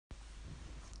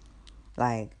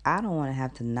Like, I don't want to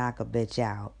have to knock a bitch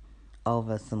out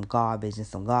over some garbage and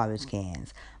some garbage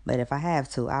cans. But if I have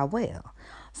to, I will.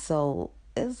 So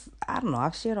I don't know,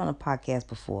 I've shared on a podcast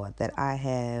before that I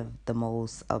have the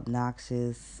most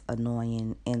obnoxious,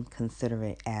 annoying,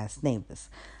 inconsiderate ass neighbors.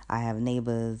 I have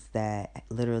neighbors that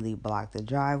literally block the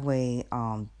driveway.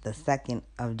 The 2nd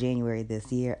of January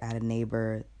this year, I had a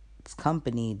neighbor's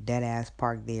company dead ass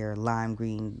parked their lime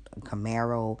green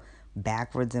Camaro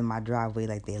backwards in my driveway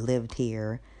like they lived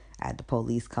here. I had the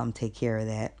police come take care of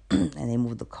that and they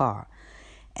moved the car.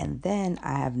 And then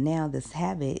I have now this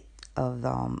habit of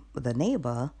the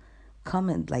neighbor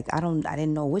coming, like I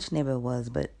didn't know which neighbor it was,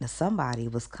 but somebody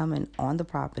was coming on the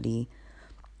property,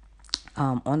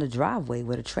 on the driveway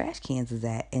where the trash cans is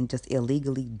at, and just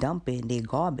illegally dumping their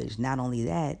garbage. Not only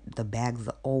that, the bags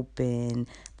are open,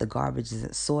 the garbage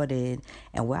isn't sorted,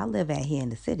 and where I live at here in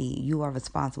the city, you are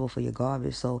responsible for your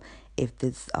garbage. So if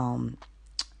it's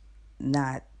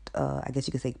not, I guess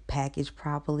you could say, packaged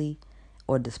properly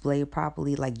or displayed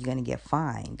properly, like, you're gonna get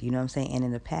fined. You know what I'm saying? And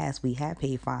in the past, we have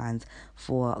paid fines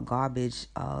for garbage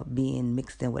being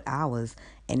mixed in with ours.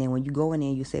 And then when you go in there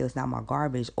and you say it's not my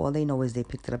garbage, all they know is they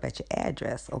picked it up at your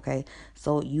address. Okay,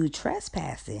 so you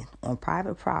trespassing on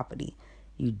private property.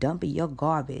 You dumping your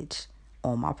garbage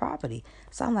on my property.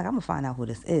 So I'm like, I'm gonna find out who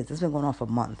this is. It's been going on for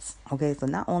months. Okay, so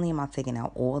not only am I taking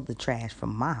out all the trash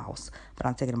from my house, but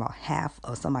I'm taking about half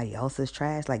of somebody else's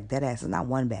trash. Like, dead ass. It's not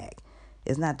one bag.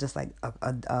 It's not just like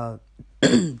a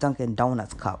Dunkin'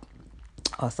 Donuts cup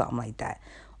or something like that,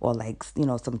 or like,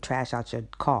 some trash out your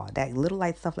car. That little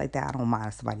light stuff like that, I don't mind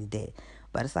if somebody did,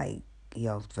 but it's like,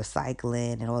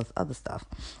 recycling and all this other stuff.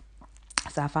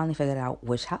 So I finally figured out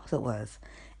which house it was.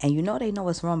 And they know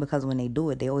it's wrong because when they do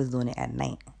it, they always doing it at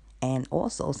night. And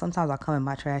also, sometimes I come in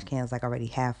my trash cans like already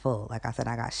half full. Like I said,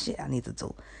 I got shit I need to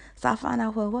do. So I find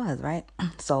out who it was, right?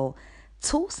 So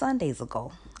 2 Sundays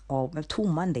ago, or 2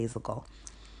 Mondays ago,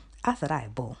 I said, all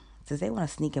right, boom. Since they want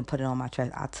to sneak and put it on my trash,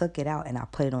 I took it out and I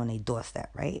put it on their doorstep,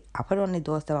 right? I put it on their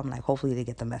doorstep. I'm like, hopefully they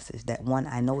get the message that, one,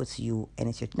 I know it's you and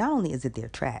it's your, not only is it their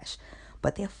trash,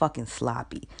 but they're fucking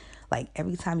sloppy. Like,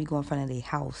 every time you go in front of their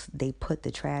house, they put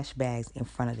the trash bags in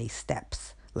front of their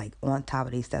steps. Like, on top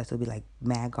of their steps, it'll be like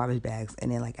mad garbage bags.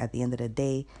 And then, like, at the end of the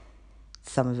day,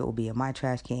 some of it will be in my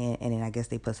trash can, and then I guess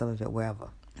they put some of it wherever.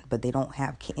 But they don't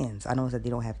have cans. I know that they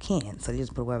don't have cans, so they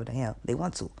just put wherever the hell they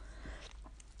want to.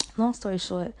 Long story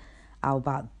short,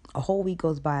 about a whole week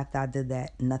goes by after I did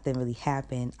that. Nothing really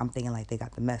happened. I'm thinking like they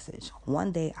got the message.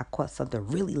 One day I caught something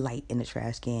really light in the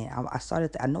trash can.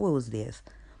 I know it was this,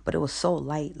 but it was so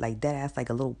light, like that ass, like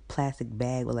a little plastic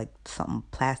bag with like something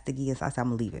plasticky. And so I said, I'm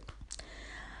gonna leave it.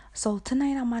 So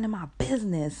tonight I'm minding my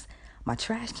business. My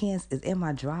trash cans is in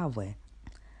my driveway.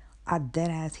 I dead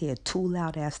ass hear two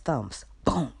loud ass thumps.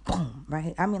 Boom, boom,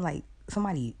 right? I mean, like,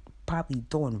 somebody probably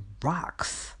throwing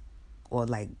rocks or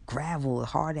like gravel,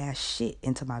 hard ass shit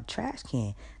into my trash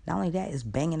can. Not only that, it's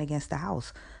banging against the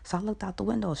house. So I looked out the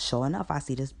window. Sure enough, I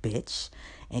see this bitch,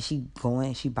 and she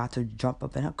about to jump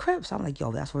up in her crib. So I'm like,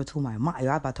 yo, that's where to my mom. I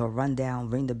was about to run down,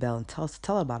 ring the bell, and tell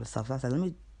her about herself. So I said, let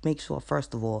me make sure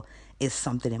first of all, it's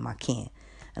something in my can.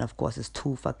 And of course, it's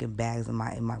two fucking bags in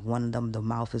my one of them. The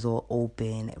mouth is all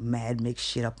open, mad mixed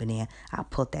shit up in there. I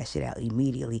pulled that shit out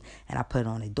immediately and I put it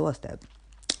on the doorstep.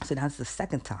 So now it's the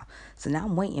second time. So now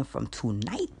I'm waiting from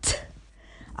tonight.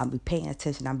 I'll be paying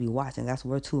attention. I'll be watching. That's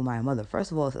word to my mother.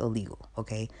 First of all, it's illegal.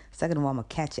 Okay. Second of all, I'm gonna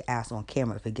catch your ass on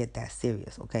camera if it get that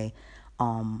serious. Okay.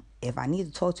 If I need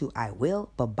to talk to you, I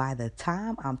will. But by the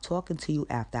time I'm talking to you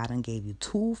after I done gave you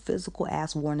two physical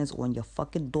ass warnings on your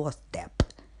fucking doorstep,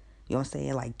 you know what I'm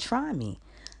saying? Like, try me.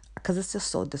 Because it's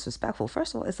just so disrespectful.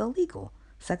 First of all, it's illegal.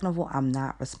 Second of all, I'm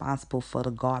not responsible for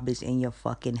the garbage in your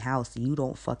fucking house. You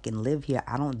don't fucking live here.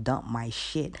 I don't dump my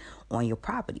shit on your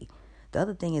property. The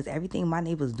other thing is, everything my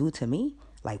neighbors do to me,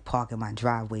 like parking my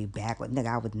driveway back, like,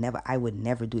 nigga, I would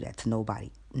never do that to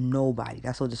nobody. Nobody.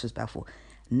 That's so disrespectful.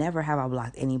 Never have I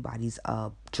blocked anybody's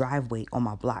driveway on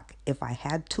my block. If I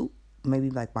had to,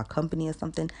 maybe like my company or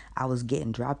something, I was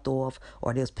getting dropped off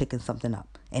or they was picking something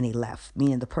up and they left.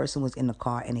 Meaning the person was in the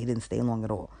car and they didn't stay long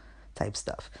at all, type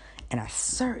stuff. And I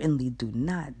certainly do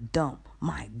not dump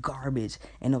my garbage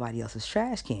in nobody else's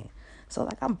trash can. So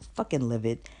like, I'm fucking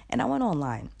livid. And I went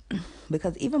online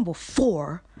because even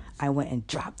before I went and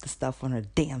dropped the stuff on her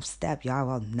damn step, y'all,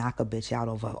 I'll knock a bitch out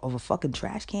over fucking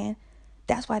trash can.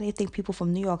 That's why they think people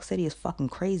from New York City is fucking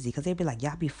crazy. Because they be like,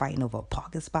 y'all be fighting over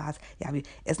parking spots.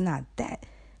 It's not that.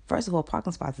 First of all,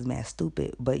 parking spots is mad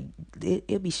stupid. But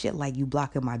it'd be shit like you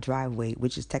blocking my driveway,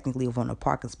 which is technically over on a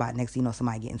parking spot. Next thing you know,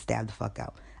 somebody getting stabbed the fuck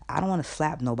out. I don't want to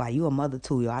slap nobody. You a mother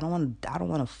too, yo. I don't want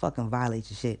to fucking violate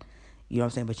your shit. You know what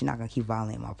I'm saying? But you're not going to keep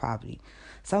violating my property.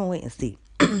 So I'm going to wait and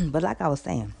see. But like I was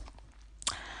saying,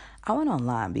 I went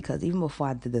online because even before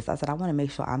I did this, I said I want to make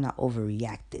sure I'm not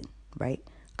overreacting, right?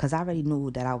 Because I already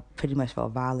knew that I pretty much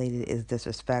felt violated, is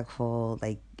disrespectful,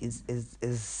 like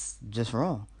is just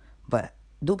wrong. But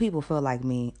do people feel like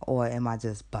me, or am I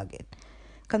just bugging?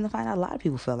 Because I find out a lot of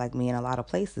people feel like me in a lot of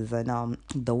places, and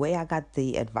the way I got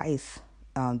the advice,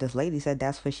 this lady said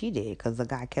that's what she did because the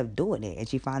guy kept doing it, and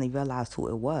she finally realized who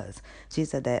it was. She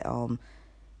said that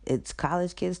it's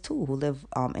college kids too who live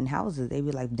in houses. They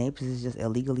be like, neighbors is just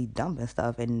illegally dumping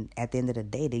stuff, and at the end of the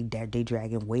day, they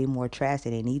dragging way more trash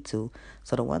than they need to.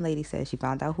 So the one lady said she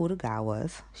found out who the guy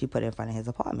was. She put it in front of his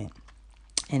apartment,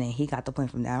 and then he got the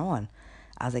point from now on.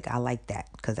 I was like, I like that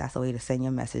because that's the way to send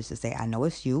your message to say, I know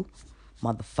it's you,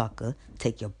 motherfucker.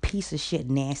 Take your piece of shit,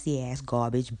 nasty ass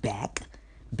garbage back,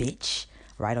 bitch,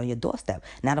 right on your doorstep.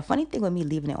 Now, the funny thing with me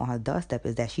leaving it on her doorstep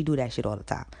is that she do that shit all the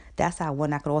time. That's how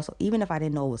I could also, even if I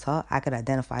didn't know it was her, I could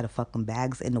identify the fucking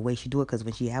bags in the way she do it, because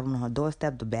when she have them on her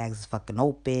doorstep, the bags is fucking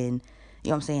open. You know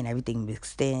what I'm saying? Everything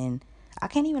mixed in. I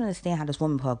can't even understand how this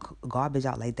woman put her garbage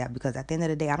out like that, because at the end of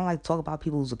the day, I don't like to talk about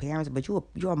people's parents, but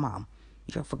you're a mom.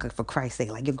 You're, for Christ's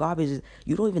sake, like, your garbage is,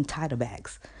 you don't even tie the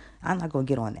bags. I'm not gonna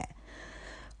get on that.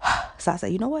 So I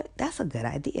said, you know what? That's a good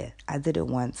idea. I did it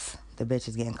once. The bitch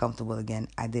is getting comfortable again.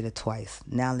 I did it twice.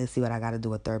 Now let's see what I got to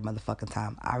do a third motherfucking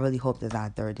time. I really hope there's not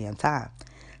a third damn time.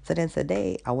 So then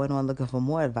today, I went on looking for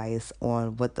more advice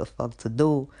on what the fuck to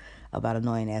do about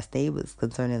annoying ass neighbors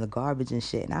concerning the garbage and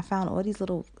shit. And I found all these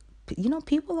little,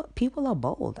 people are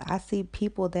bold. I see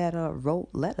people that wrote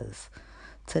letters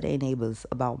to their neighbors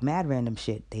about mad random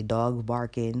shit. They dog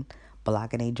barking,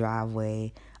 blocking their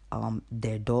driveway,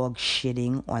 their dog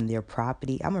shitting on their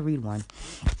property. I'm gonna read one,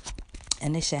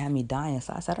 and this shit had me dying.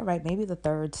 So I said, all right, maybe the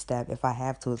third step, if I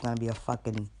have to, is gonna be a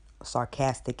fucking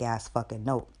sarcastic ass fucking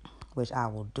note, which I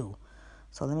will do.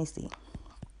 So let me see.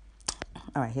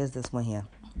 All right, here's this one here.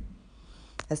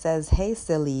 It says, hey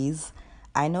sillies,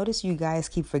 I notice you guys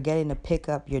keep forgetting to pick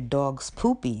up your dog's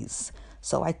poopies.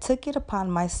 So I took it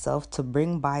upon myself to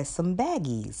bring by some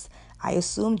baggies. I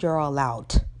assumed you're all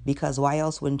out, because why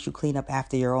else wouldn't you clean up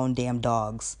after your own damn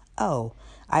dogs? Oh,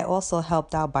 I also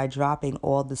helped out by dropping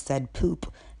all the said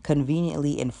poop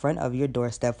conveniently in front of your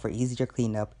doorstep for easier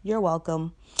cleanup. You're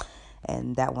welcome.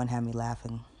 And that one had me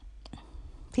laughing.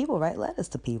 People write letters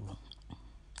to people.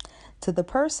 To the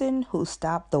person who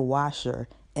stopped the washer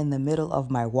in the middle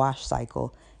of my wash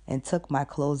cycle and took my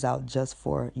clothes out just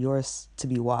for yours to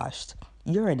be washed,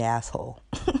 you're an asshole.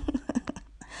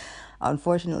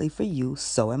 Unfortunately for you,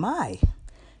 so am I.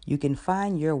 You can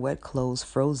find your wet clothes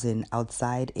frozen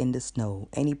outside in the snow.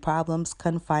 Any problems,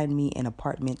 come find me in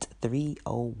apartment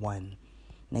 301.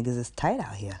 Niggas is tight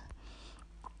out here.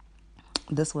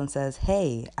 This one says,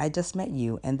 hey, I just met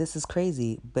you and this is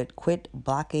crazy, but quit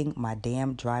blocking my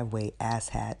damn driveway,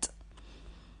 asshat.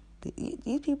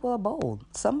 These people are bold.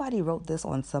 Somebody wrote this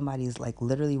on somebody's, like,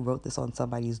 literally wrote this on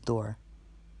somebody's door.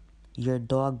 Your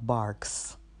dog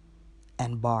barks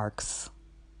and barks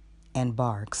and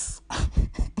barks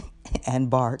and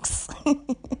barks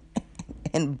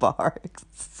and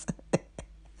barks.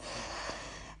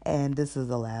 And this is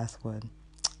the last one.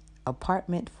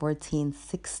 Apartment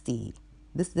 1460.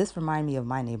 This remind me of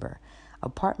my neighbor.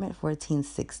 Apartment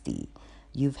 1460.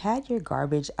 You've had your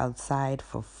garbage outside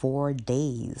for 4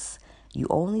 days. You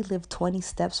only live 20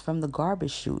 steps from the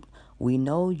garbage chute. We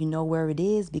know you know where it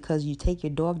is because you take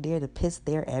your dog there to piss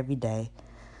there every day.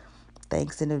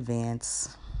 Thanks in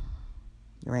advance,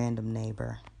 random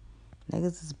neighbor.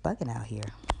 Niggas is bugging out here.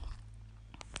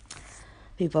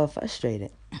 People are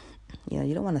frustrated.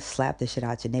 You don't want to slap the shit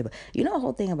out your neighbor. The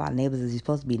whole thing about neighbors is you're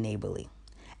supposed to be neighborly.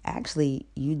 Actually,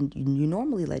 you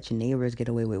normally let your neighbors get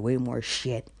away with way more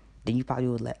shit than you probably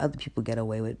would let other people get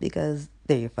away with, because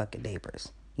they're your fucking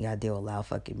neighbors. You gotta deal with loud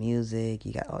fucking music.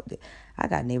 I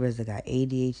got neighbors that got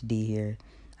ADHD here.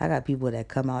 I got people that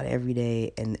come out every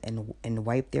day and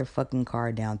wipe their fucking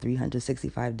car down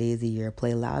 365 days a year,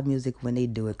 play loud music when they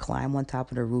do it, climb on top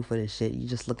of the roof of the shit. You're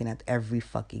just looking at every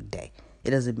fucking day.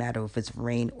 It doesn't matter if it's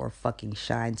rain or fucking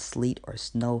shine, sleet or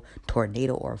snow,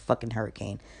 tornado or a fucking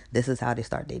hurricane. This is how they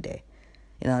start their day.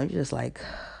 You're just like,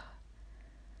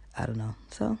 I don't know.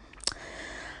 So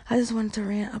I just wanted to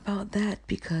rant about that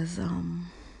because I'm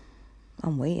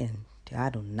waiting. I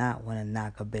do not want to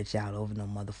knock a bitch out over no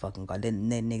motherfucking garbage. Then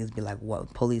niggas be like,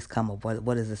 what? Police come up.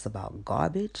 What is this about?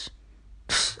 Garbage?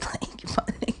 Like,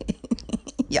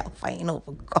 y'all fighting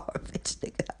over garbage,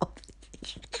 nigga.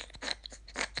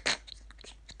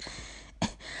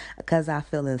 because I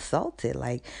feel insulted.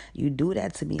 Like, you do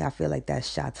that to me, I feel like that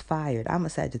shot's fired. I'm a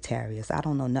Sagittarius. I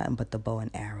don't know nothing but the bow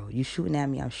and arrow. You shooting at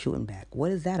me, I'm shooting back.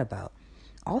 What is that about?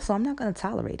 Also, I'm not going to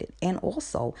tolerate it. And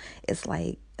also, it's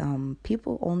like,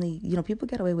 people only, people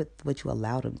get away with what you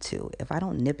allow them to. If I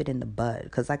don't nip it in the bud,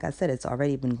 because like I said, it's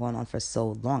already been going on for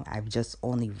so long. I've just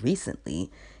only recently,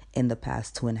 in the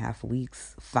past 2.5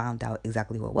 weeks, found out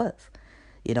exactly what it was.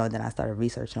 And then I started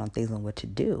researching on things on what to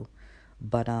do.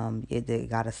 But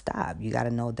it gotta stop. You gotta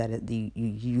know that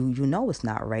you know it's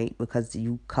not right, because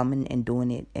you coming and doing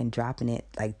it and dropping it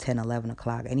like 10, 11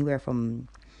 o'clock, anywhere from,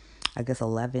 I guess,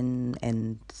 11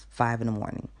 and 5 in the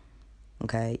morning.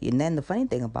 Okay. And then the funny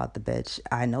thing about the bitch,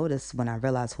 I noticed when I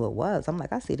realized who it was, I'm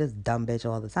like, I see this dumb bitch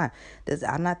all the time.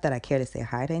 I'm not that I care to say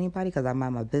hi to anybody, because I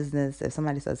mind my business. If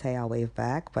somebody says hey, I'll wave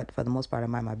back. But for the most part, I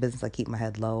mind my business. I keep my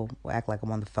head low, act like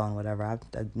I'm on the phone, whatever.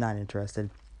 I'm not interested.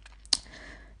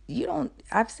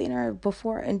 I've seen her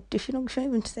before, and she don't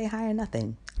even say hi or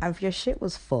nothing. If your shit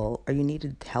was full, or you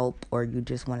needed help, or you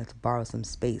just wanted to borrow some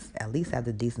space, at least have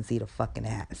the decency to fucking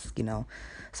ask.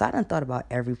 So I done thought about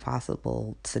every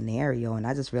possible scenario, and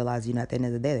I just realized, at the end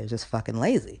of the day, they're just fucking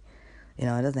lazy. It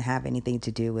doesn't have anything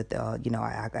to do with, I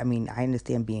mean, I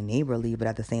understand being neighborly, but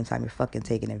at the same time, you're fucking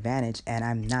taking advantage, and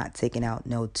I'm not taking out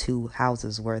no 2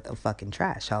 houses worth of fucking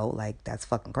trash, ho. Like, that's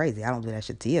fucking crazy. I don't do that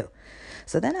shit to you.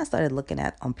 So then I started looking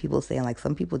at people saying, like,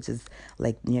 some people just,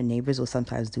 like, your neighbors will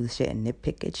sometimes do shit and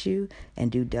nitpick at you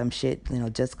and do dumb shit,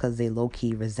 just because they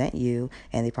low-key resent you,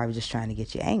 and they probably just trying to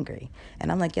get you angry.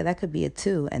 And I'm like, yeah, that could be it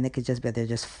too, and it could just be that they're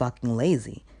just fucking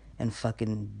lazy and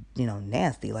fucking,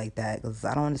 nasty like that. Because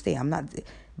I don't understand. I'm not,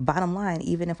 bottom line,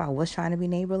 even if I was trying to be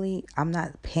neighborly, I'm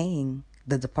not paying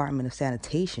the Department of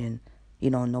Sanitation,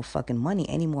 no fucking money,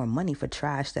 any more money for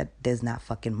trash that is not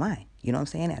fucking mine. You know what I'm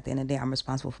saying? At the end of the day, I'm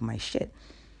responsible for my shit.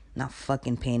 Not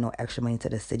fucking paying no extra money to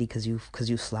the city because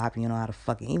you sloppy, you know how to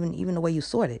fucking, even the way you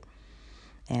sort it.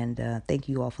 And thank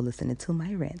you all for listening to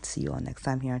my rant. See you all next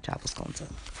time here on Chapel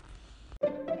Sconza.